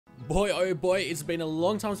Boy, oh boy, it's been a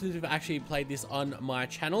long time since we've actually played this on my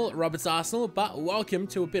channel, Robert's Arsenal, but welcome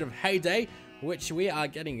to a bit of heyday, which we are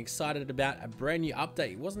getting excited about. A brand new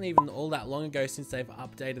update. It wasn't even all that long ago since they've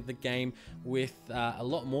updated the game with a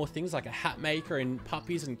lot more things like a hat maker and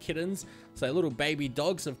puppies and kittens. So little baby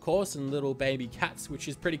dogs, of course, and little baby cats, which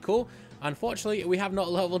is pretty cool. Unfortunately, we have not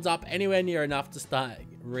leveled up anywhere near enough to start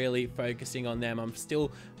really focusing on them. I'm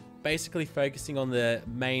still basically focusing on the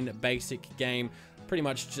main basic game, pretty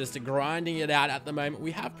much just grinding it out at the moment.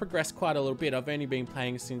 We have progressed quite a little bit. I've only been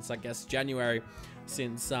playing since, I guess, January,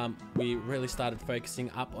 since we really started focusing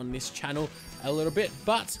up on this channel a little bit.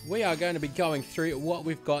 But we are going to be going through what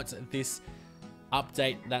we've got this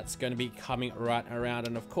update that's going to be coming right around.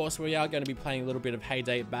 And of course, we are going to be playing a little bit of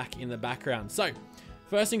Heyday back in the background. So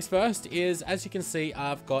first things first is, as you can see,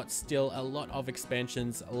 I've got still a lot of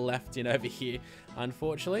expansions left in over here,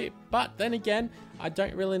 unfortunately. But then again, I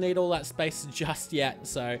don't really need all that space just yet,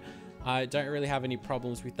 so I don't really have any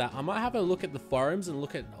problems with that. I might have a look at the forums and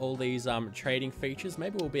look at all these trading features.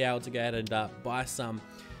 Maybe we'll be able to go ahead and buy some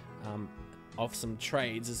of some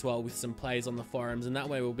trades as well with some plays on the forums, and that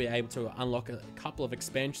way we'll be able to unlock a couple of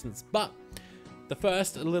expansions. But the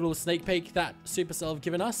first little sneak peek that SuperCell have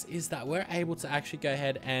given us is that we're able to actually go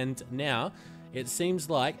ahead and now, it seems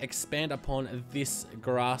like, expand upon this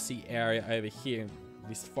grassy area over here,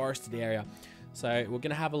 this forested area. So we're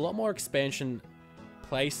going to have a lot more expansion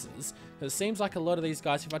places. It seems like a lot of these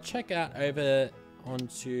guys, if I check out over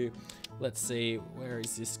onto, let's see, where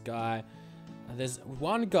is this guy? There's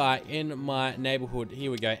one guy in my neighborhood.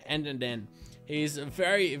 Here we go, N. He's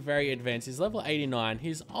very, very advanced. He's level 89.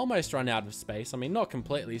 He's almost run out of space. I mean, not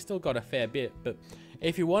completely. He's still got a fair bit. But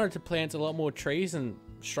if he wanted to plant a lot more trees and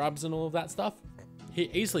shrubs and all of that stuff, he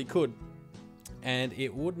easily could. And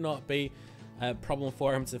it would not be a problem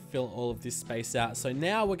for him to fill all of this space out. So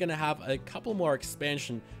now we're going to have a couple more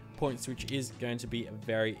expansion points, which is going to be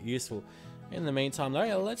very useful. In the meantime,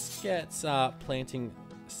 though, let's get planting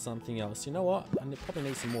something else. You know what? I probably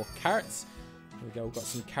need some more carrots. There we go, we've got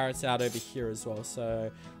some carrots out over here as well. So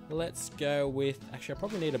let's go with, actually I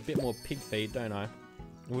probably need a bit more pig feed, don't I?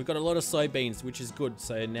 We've got a lot of soybeans, which is good.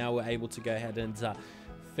 So now we're able to go ahead and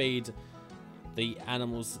feed the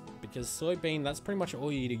animals, because soybean, that's pretty much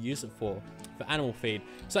all you need to use it for animal feed.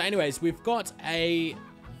 So anyways, we've got a,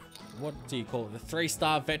 what do you call it? The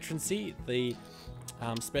 3-star veterancy, the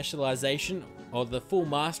specialization, or the full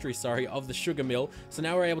mastery, sorry, of the sugar mill. So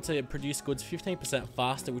now we're able to produce goods 15%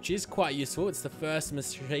 faster, which is quite useful. It's the first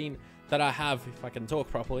machine that I have, if I can talk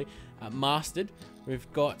properly, mastered. We've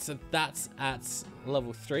got, so that's at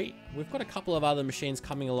level 3. We've got a couple of other machines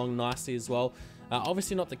coming along nicely as well.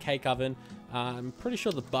 Obviously not the cake oven. I'm pretty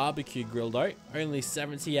sure the barbecue grill though. Only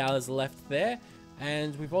 70 hours left there.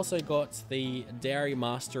 And we've also got the dairy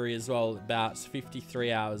mastery as well, about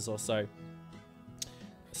 53 hours or so.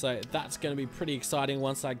 So that's going to be pretty exciting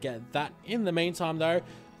once I get that. In the meantime though,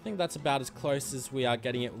 I think that's about as close as we are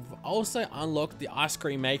getting it. We've also unlocked the ice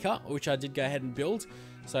cream maker, which I did go ahead and build.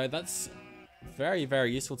 So that's very,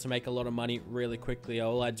 very useful to make a lot of money really quickly.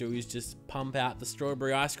 All I do is just pump out the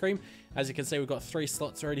strawberry ice cream. As you can see, we've got 3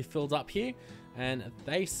 slots already filled up here, and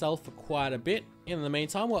they sell for quite a bit. In the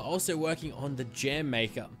meantime, we're also working on the jam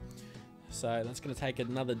maker. So that's going to take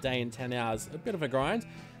another day and 10 hours. A bit of a grind.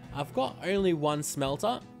 I've got only 1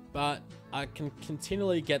 smelter, but I can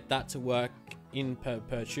continually get that to work in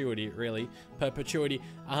perpetuity, really. Perpetuity.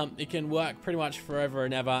 It can work pretty much forever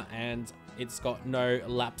and ever, and it's got no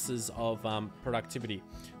lapses of productivity.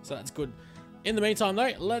 So that's good. In the meantime,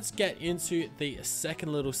 though, let's get into the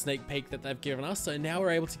second little sneak peek that they've given us. So now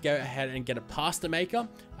we're able to go ahead and get a pasta maker,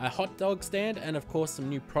 a hot dog stand, and of course some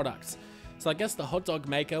new products. So I guess the hot dog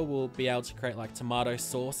maker will be able to create like tomato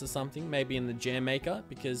sauce or something, maybe in the jam maker,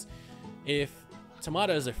 because if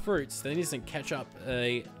tomatoes are fruits, then isn't ketchup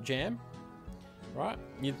a jam? Right?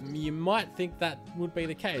 You might think that would be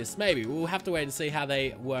the case. Maybe. We'll have to wait and see how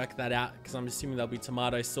they work that out, because I'm assuming there'll be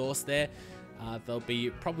tomato sauce there. There'll be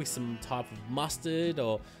probably some type of mustard,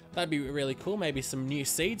 or that'd be really cool. Maybe some new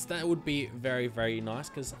seeds. That would be very, very nice,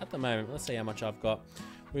 because at the moment, let's see how much I've got.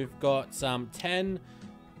 We've got 10,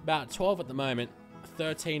 about 12 at the moment,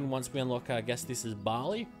 13 once we unlock, I guess this is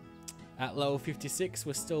barley. At level 56,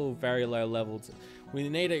 we're still very low levels. We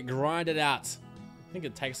need to grind it out. I think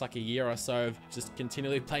it takes like a year or so of just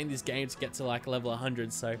continually playing this game to get to like level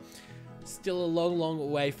 100. So still a long, long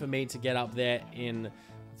way for me to get up there in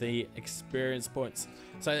the experience points.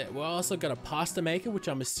 So we're also got a pasta maker, which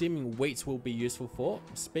I'm assuming wheat will be useful for.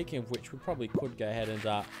 Speaking of which, we probably could go ahead and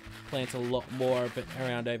plant a lot more of it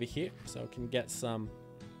around over here, so we can get some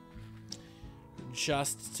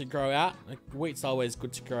just to grow out. Like, wheat's always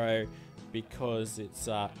good to grow because it's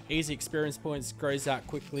easy experience points, grows out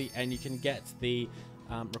quickly, and you can get the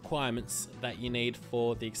requirements that you need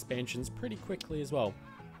for the expansions pretty quickly as well.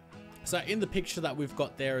 So in the picture that we've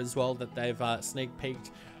got there as well that they've sneak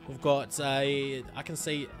peeked, we've got I can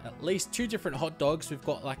see at least 2 different hot dogs. We've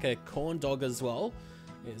got like a corn dog as well,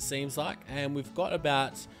 it seems like, and we've got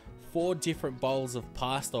about 4 different bowls of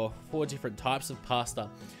pasta, or 4 different types of pasta.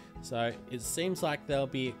 So it seems like there'll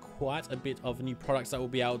be quite a bit of new products that we'll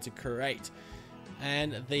be able to create.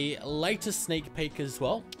 And the latest sneak peek as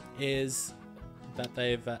well is that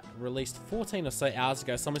they've released 14 or so hours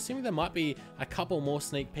ago, so I'm assuming there might be a couple more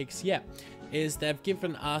sneak peeks yet, is they've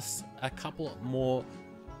given us a couple more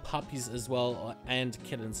puppies as well, and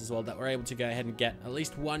kittens as well, that we're able to go ahead and get at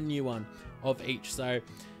least 1 new one of each. So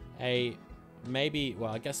a maybe,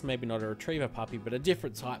 well, I guess maybe not a retriever puppy, but a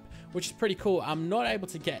different type, which is pretty cool. I'm not able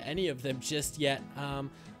to get any of them just yet.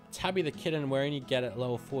 Tabby the kitten, we're only get at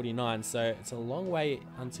level 49, so it's a long way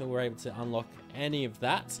until we're able to unlock any of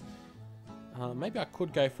that. Maybe I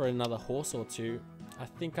could go for another horse or 2. I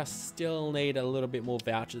think I still need a little bit more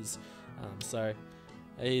vouchers, so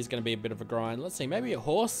it is going to be a bit of a grind. Let's see, maybe a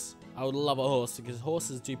horse. I would love a horse, because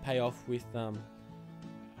horses do pay off with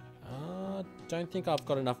don't think I've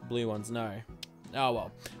got enough blue ones, no. Oh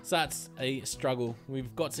well, so that's a struggle.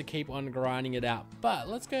 We've got to keep on grinding it out. But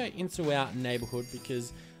let's go into our neighborhood,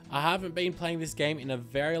 because I haven't been playing this game in a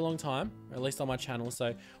very long time, or at least on my channel,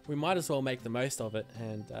 so we might as well make the most of it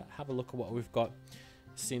and have a look at what we've got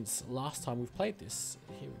since last time we've played this.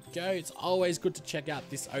 Here we go. It's always good to check out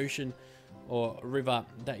this ocean or river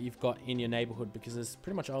that you've got in your neighborhood, because there's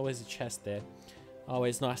pretty much always a chest there.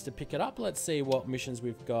 Always nice to pick it up. Let's see what missions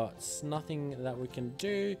we've got. Nothing that we can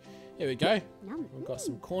do. Here we go. We've got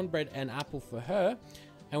some cornbread and apple for her,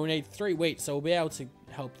 and we need 3 wheat, so we'll be able to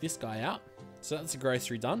help this guy out. So that's a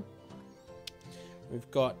grocery done. We've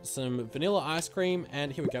got some vanilla ice cream,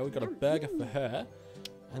 and here we go. We've got a burger for her,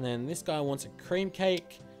 and then this guy wants a cream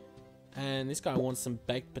cake, and this guy wants some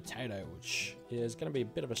baked potato, which is going to be a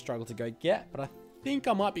bit of a struggle to go get, but I think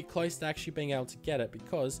I might be close to actually being able to get it,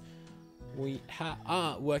 because we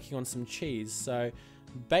are working on some cheese. So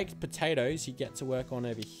baked potatoes you get to work on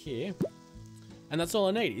over here, and that's all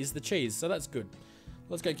I need is the cheese, so that's good.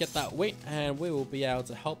 Let's go get that wheat, and we will be able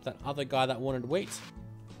to help that other guy that wanted wheat.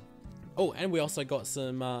 Oh, and we also got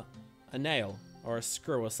some a nail or a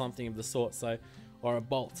screw or something of the sort, so, or a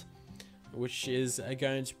bolt, which is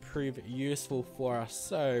going to prove useful for us.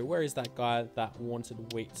 So where is that guy that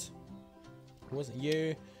wanted wheat? It wasn't you,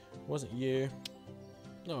 it wasn't you.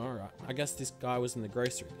 Oh, alright, I guess this guy was in the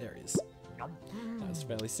grocery. There he is. That's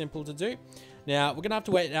fairly simple to do. Now, we're going to have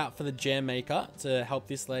to wait out for the jam maker to help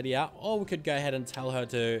this lady out, or we could go ahead and tell her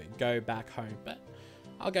to go back home. But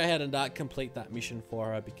I'll go ahead and complete that mission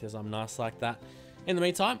for her, because I'm nice like that. In the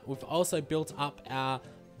meantime, we've also built up our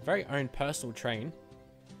very own personal train.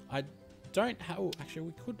 I don't have... Oh, actually,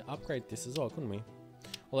 we could upgrade this as well, couldn't we?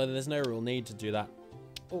 Although there's no real need to do that.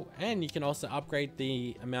 Oh, and you can also upgrade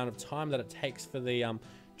the amount of time that it takes for the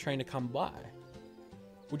train to come by,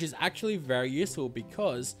 which is actually very useful,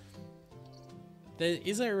 because there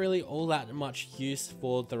isn't really all that much use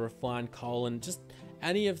for the refined coal and just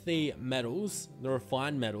any of the metals, the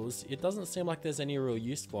refined metals. It doesn't seem like there's any real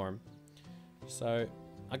use for them. So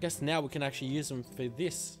I guess now we can actually use them for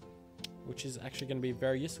this, which is actually going to be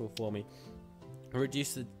very useful for me.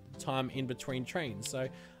 Reduce the time in between trains. So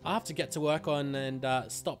I have to get to work on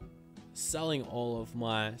and stop selling all of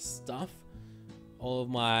my stuff, all of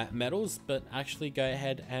my metals, but actually go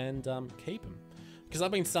ahead and keep them, because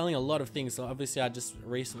I've been selling a lot of things. So obviously I just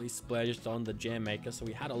recently splurged on the jam maker, so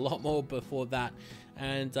we had a lot more before that,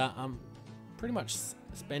 and I'm pretty much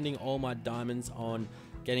spending all my diamonds on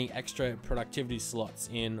getting extra productivity slots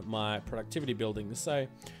in my productivity buildings. So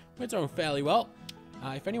we're doing fairly well.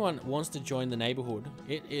 If anyone wants to join the neighborhood,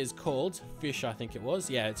 it is called Fish, I think it was.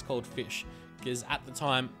 Yeah, it's called Fish, because at the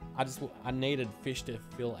time I needed fish to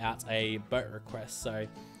fill out a boat request. So I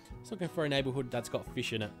was looking for a neighborhood that's got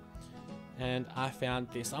fish in it, and I found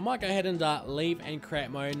this. I might go ahead and leave and create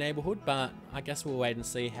my own neighborhood, but I guess we'll wait and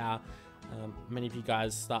see how many of you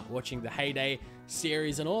guys start watching the Heyday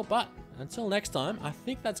series and all. But until next time, I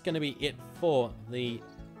think that's going to be it for the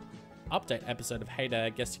update episode of Heyday, I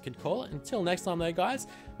guess you could call it. Until next time though, guys,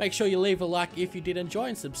 make sure you leave a like if you did enjoy,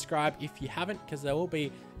 and subscribe if you haven't, because there will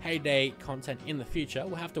be Heyday content in the future.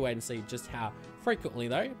 We'll have to wait and see just how frequently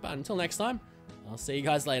though. But until next time, I'll see you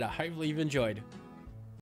guys later. Hopefully you've enjoyed.